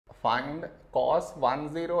Find cos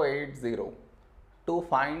 1080. To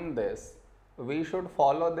find this, we should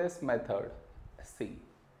follow this method. See,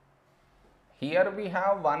 here we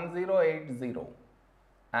have 1080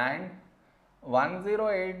 and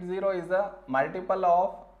 1080 is a multiple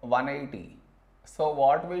of 180. So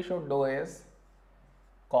what we should do is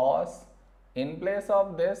cos, in place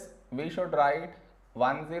of this we should write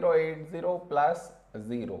 1080 plus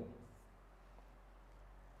 0.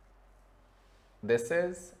 This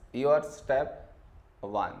is your step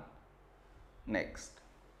 1. Next,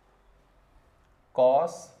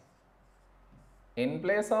 cos, in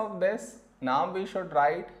place of this now we should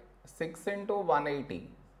write 6 into 180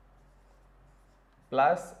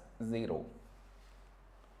 plus 0.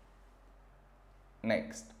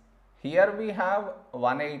 Next, here we have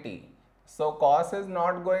 180. So cos is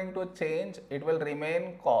not going to change, it will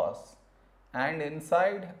remain cos, and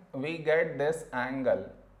inside we get this angle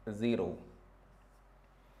 0.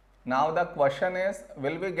 Now the question is,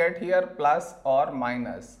 will we get here plus or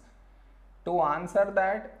minus? To answer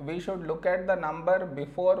that, we should look at the number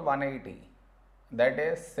before 180, that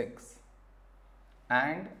is 6,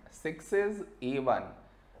 and 6 is even,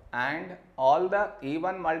 and all the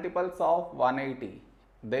even multiples of 180,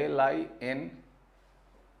 they lie in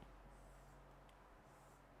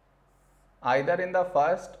either in the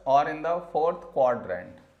first or in the fourth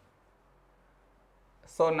quadrant.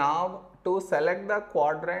 So now to select the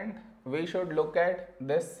quadrant, we should look at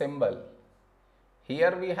this symbol.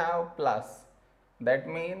 Here we have plus, that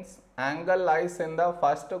means angle lies in the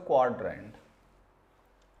first quadrant,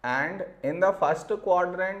 and in the first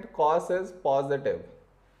quadrant cos is positive,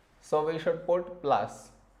 so we should put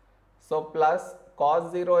plus. So plus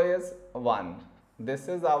cos 0 is 1. This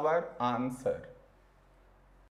is our answer.